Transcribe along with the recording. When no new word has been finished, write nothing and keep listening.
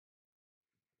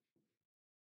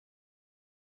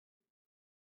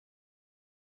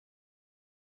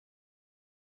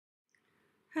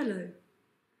Hello,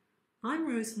 I'm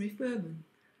Rosemary Firman,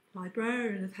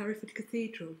 Librarian of Hereford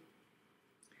Cathedral.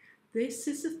 This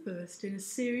is the first in a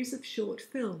series of short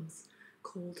films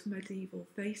called Medieval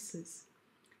Faces,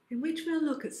 in which we'll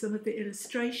look at some of the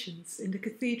illustrations in the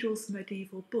Cathedral's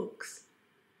medieval books,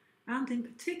 and in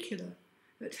particular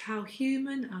at how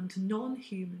human and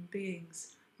non-human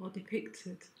beings are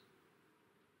depicted.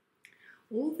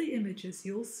 All the images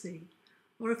you'll see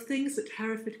are of things at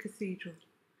Hereford Cathedral,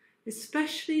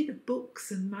 especially the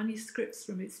books and manuscripts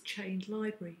from its chained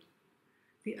library,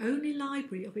 the only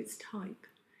library of its type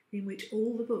in which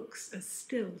all the books are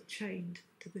still chained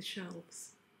to the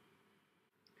shelves.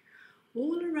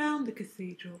 All around the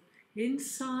cathedral,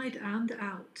 inside and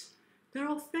out, there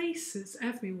are faces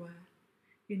everywhere,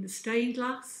 in the stained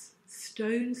glass,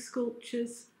 stone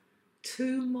sculptures,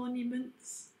 tomb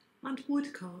monuments and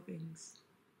wood carvings.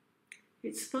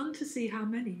 It's fun to see how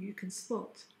many you can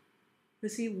spot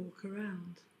as you walk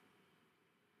around.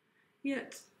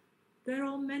 Yet there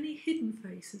are many hidden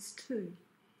faces too,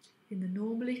 in the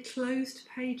normally closed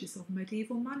pages of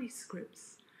medieval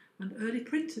manuscripts and early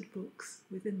printed books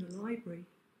within the library.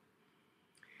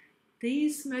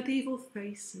 These medieval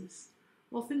faces,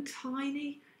 often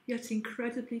tiny yet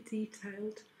incredibly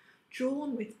detailed,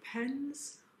 drawn with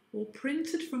pens or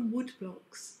printed from wood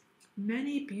blocks,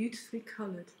 many beautifully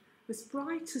coloured, as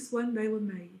bright as when they were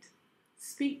made,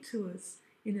 speak to us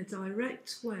in a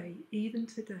direct way even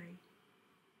today.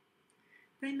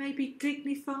 They may be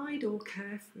dignified or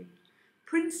carefree,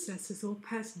 princesses or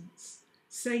peasants,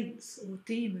 saints or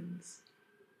demons,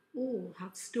 all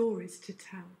have stories to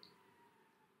tell.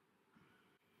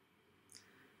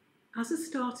 As a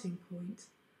starting point,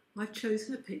 I've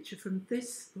chosen a picture from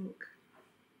this book.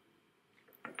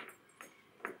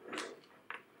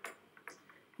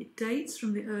 It dates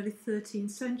from the early 13th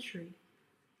century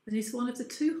and is one of the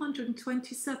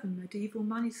 227 medieval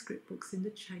manuscript books in the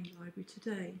chain library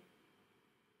today.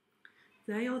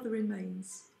 They are the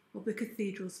remains of the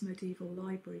cathedral's medieval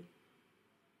library.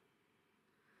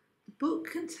 The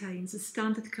book contains a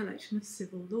standard collection of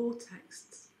civil law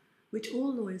texts, which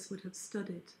all lawyers would have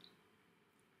studied.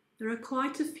 There are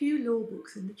quite a few law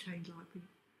books in the chain library,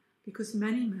 because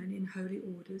many men in holy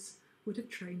orders would have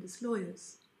trained as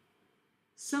lawyers.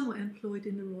 Some were employed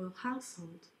in the royal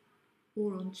household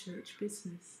or on church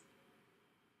business.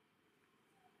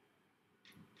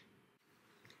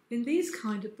 In these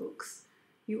kind of books,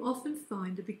 you often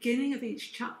find the beginning of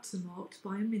each chapter marked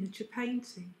by a miniature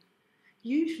painting,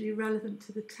 usually relevant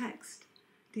to the text,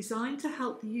 designed to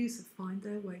help the user find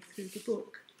their way through the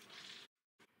book.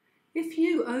 If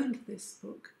you owned this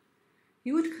book,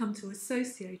 you would come to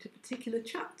associate a particular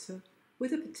chapter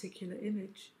with a particular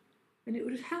image, and it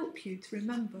would help you to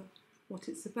remember what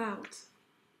it's about.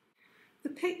 The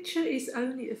picture is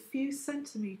only a few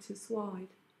centimetres wide,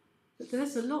 but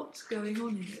there's a lot going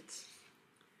on in it.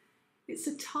 It's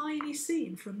a tiny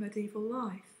scene from medieval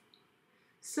life.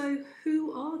 So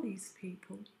who are these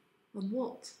people and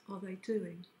what are they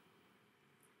doing?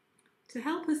 To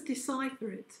help us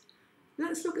decipher it,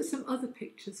 let's look at some other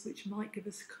pictures which might give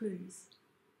us clues.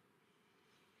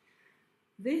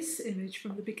 This image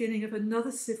from the beginning of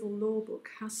another civil law book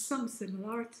has some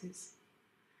similarities.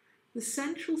 The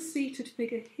central seated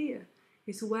figure here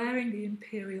is wearing the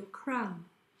imperial crown,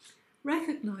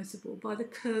 recognisable by the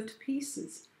curved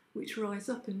pieces which rise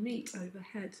up and meet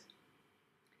overhead.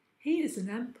 He is an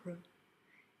emperor.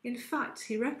 In fact,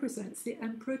 he represents the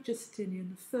Emperor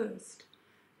Justinian I,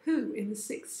 who, in the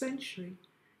 6th century,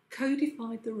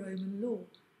 codified the Roman law,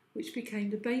 which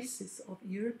became the basis of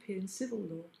European civil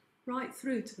law right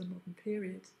through to the modern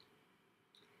period.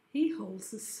 He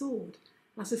holds the sword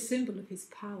as a symbol of his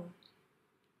power.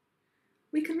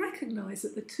 We can recognise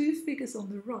that the two figures on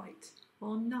the right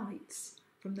are knights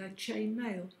from their chain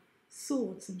mail,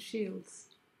 swords and shields.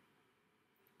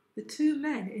 The two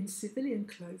men in civilian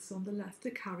clothes on the left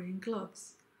are carrying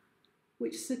gloves,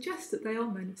 which suggest that they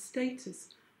are men of status,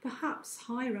 perhaps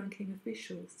high-ranking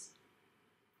officials.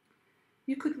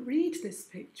 You could read this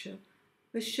picture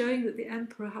as showing that the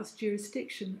emperor has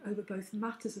jurisdiction over both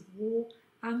matters of war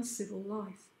and civil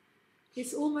life.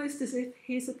 It's almost as if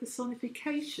he is a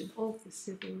personification of the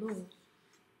civil law.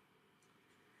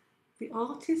 The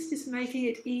artist is making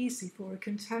it easy for a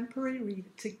contemporary reader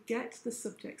to get the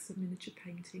subjects of miniature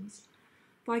paintings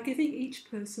by giving each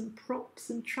person props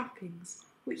and trappings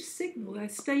which signal their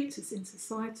status in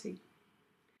society.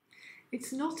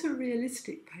 It's not a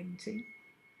realistic painting.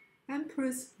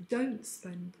 Emperors don't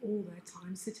spend all their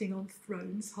time sitting on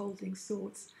thrones holding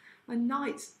swords, and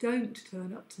knights don't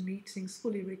turn up to meetings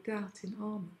fully rigged out in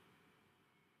armour.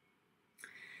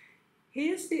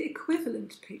 Here's the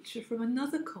equivalent picture from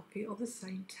another copy of the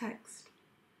same text.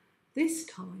 This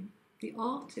time, the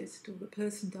artist, or the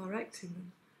person directing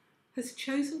them, has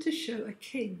chosen to show a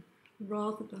king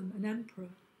rather than an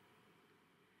emperor.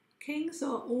 Kings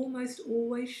are almost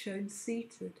always shown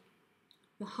seated.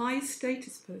 The highest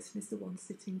status person is the one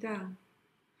sitting down,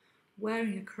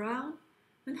 wearing a crown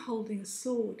and holding a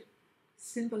sword,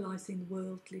 symbolising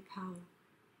worldly power.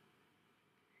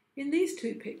 In these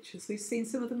two pictures, we've seen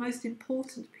some of the most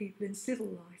important people in civil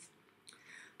life.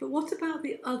 But what about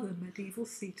the other medieval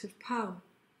seat of power,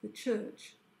 the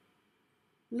church?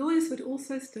 Lawyers would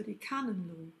also study canon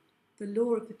law, the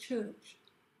law of the church,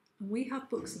 and we have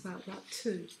books about that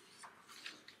too.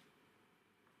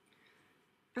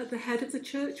 At the head of the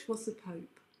church was the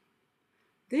Pope.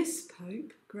 This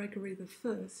Pope, Gregory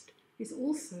I, is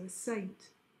also a saint.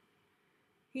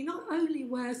 He not only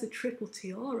wears a triple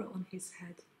tiara on his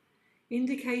head,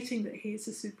 indicating that he is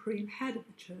the supreme head of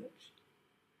the church,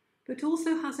 but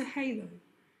also has a halo,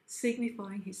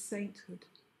 signifying his sainthood.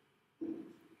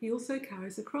 He also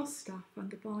carries a cross staff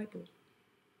and a Bible.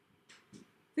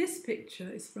 This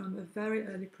picture is from a very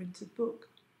early printed book,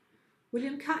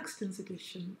 William Caxton's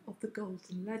edition of the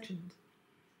Golden Legend,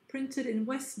 printed in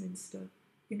Westminster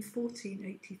in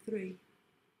 1483.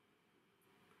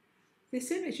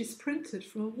 This image is printed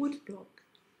from a wood block.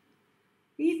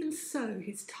 Even so,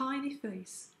 his tiny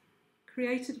face,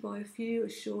 created by a few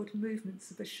assured movements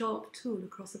of a sharp tool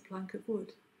across a plank of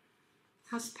wood,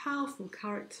 has powerful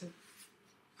character.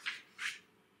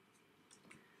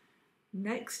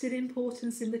 Next in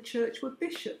importance in the church were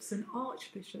bishops and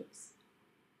archbishops.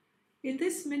 In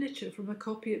this miniature from a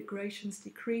copy of Gratian's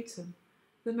Decretum,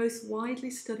 the most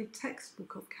widely studied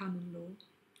textbook of canon law,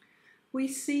 we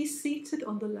see seated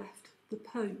on the left the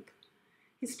Pope,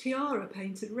 his tiara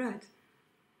painted red,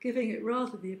 giving it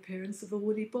rather the appearance of a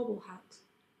woolly bobble hat,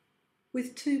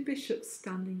 with two bishops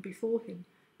standing before him,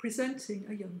 presenting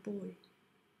a young boy.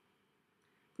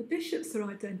 The bishops are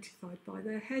identified by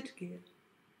their headgear,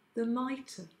 the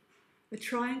mitre, a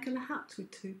triangular hat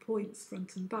with 2 points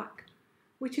front and back,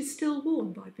 which is still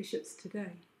worn by bishops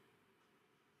today.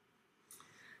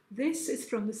 This is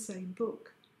from the same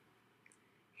book.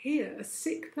 Here, a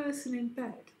sick person in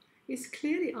bed is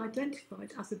clearly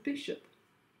identified as a bishop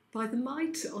by the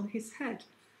mitre on his head.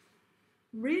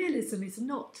 Realism is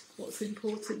not what's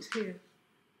important here.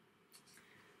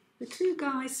 The two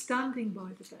guys standing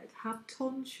by the bed have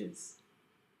tonsures.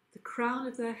 The crown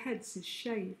of their heads is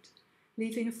shaved,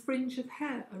 leaving a fringe of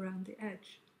hair around the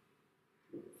edge.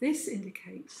 This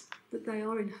indicates that they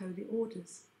are in holy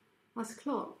orders, as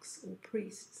clerks or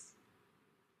priests.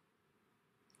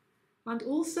 And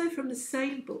also from the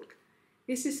same book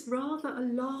is this rather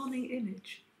alarming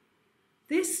image.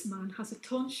 This man has a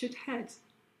tonsured head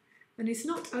and is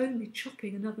not only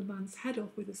chopping another man's head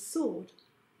off with a sword,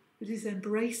 but is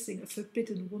embracing a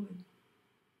forbidden woman.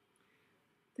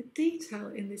 The detail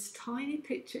in this tiny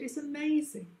picture is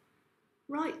amazing,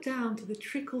 right down to the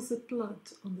trickles of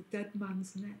blood on the dead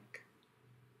man's neck.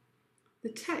 The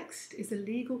text is a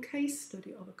legal case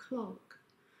study of a clerk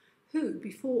who,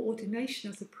 before ordination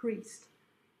as a priest,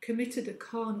 committed a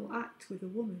carnal act with a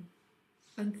woman,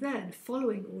 and then,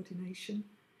 following ordination,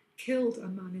 killed a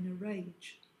man in a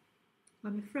rage.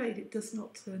 I'm afraid it does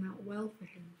not turn out well for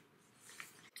him.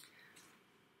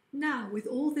 Now, with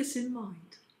all this in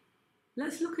mind,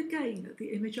 let's look again at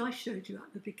the image I showed you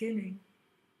at the beginning.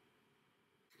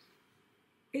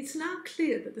 It's now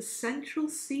clear that the central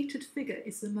seated figure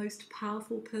is the most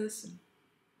powerful person.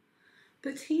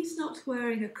 But he's not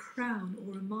wearing a crown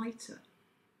or a mitre,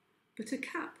 but a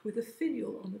cap with a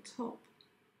finial on the top.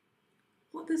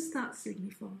 What does that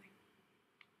signify?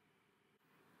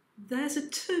 There's a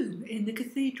tomb in the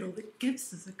cathedral that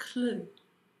gives us a clue.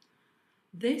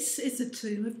 This is the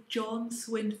tomb of John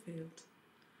Swinfield,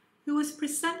 who was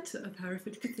precentor of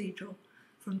Hereford Cathedral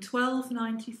from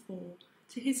 1294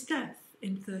 to his death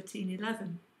in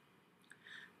 1311.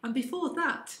 And before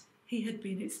that, he had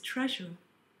been its treasurer.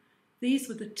 These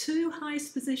were the two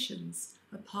highest positions,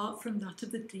 apart from that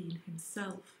of the dean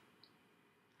himself.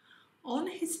 On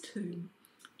his tomb,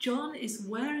 John is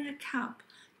wearing a cap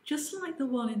just like the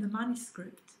one in the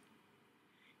manuscript.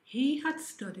 He had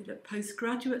studied at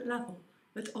postgraduate level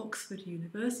at Oxford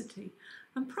University,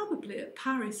 and probably at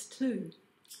Paris too,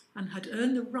 and had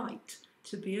earned the right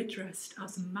to be addressed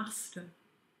as master.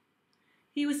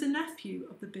 He was the nephew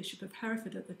of the Bishop of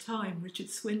Hereford at the time, Richard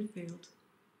Swinfield.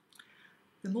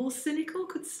 The more cynical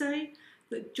could say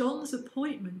that John's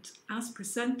appointment as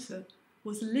precentor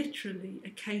was literally a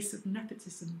case of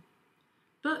nepotism,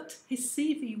 but his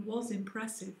CV was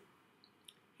impressive.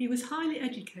 He was highly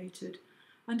educated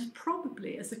and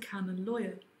probably as a canon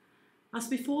lawyer, as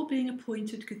before being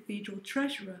appointed cathedral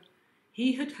treasurer,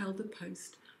 he had held the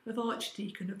post of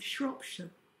Archdeacon of Shropshire,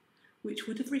 which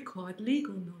would have required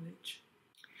legal knowledge.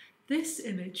 This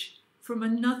image from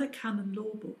another canon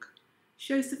law book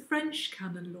shows the French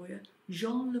canon lawyer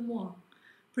Jean Lemoine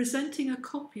presenting a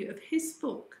copy of his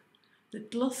book, the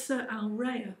Glossa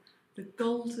Aurea, the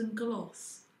Golden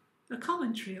Gloss, a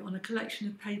commentary on a collection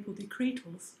of papal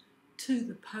decretals, to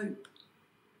the Pope.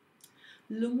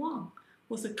 Lemoine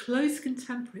was a close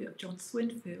contemporary of John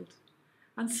Swinfield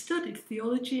and studied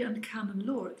theology and canon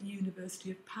law at the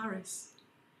University of Paris.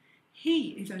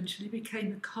 He eventually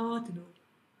became a cardinal,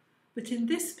 but in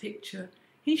this picture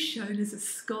he's shown as a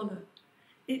scholar.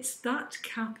 It's that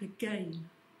cap again.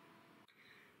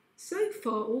 So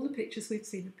far all the pictures we've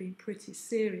seen have been pretty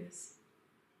serious,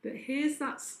 but here's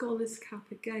that scholar's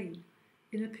cap again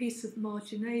in a piece of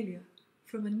marginalia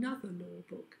from another law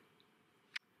book.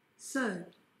 So,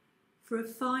 for a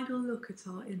final look at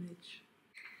our image.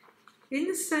 In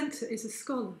the centre is a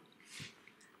scholar.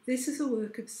 This is a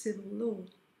work of civil law,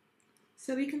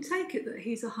 so we can take it that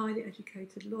he's a highly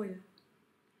educated lawyer.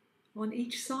 On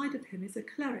each side of him is a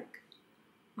cleric,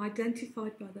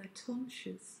 identified by their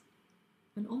tonsures,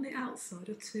 and on the outside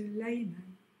are two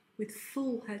laymen with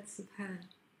full heads of hair.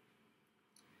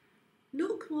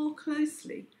 Look more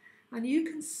closely and you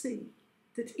can see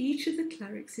that each of the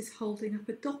clerics is holding up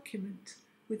a document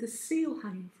with a seal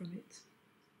hanging from it.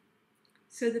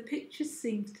 So the picture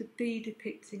seems to be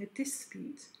depicting a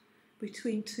dispute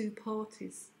between two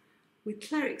parties, with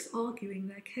clerics arguing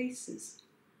their cases,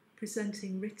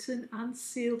 presenting written and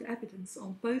sealed evidence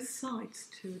on both sides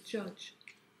to a judge.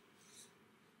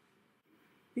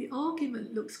 The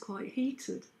argument looks quite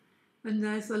heated, and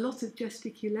there's a lot of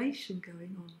gesticulation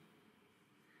going on.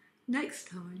 Next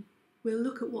time, we'll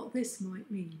look at what this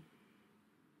might mean.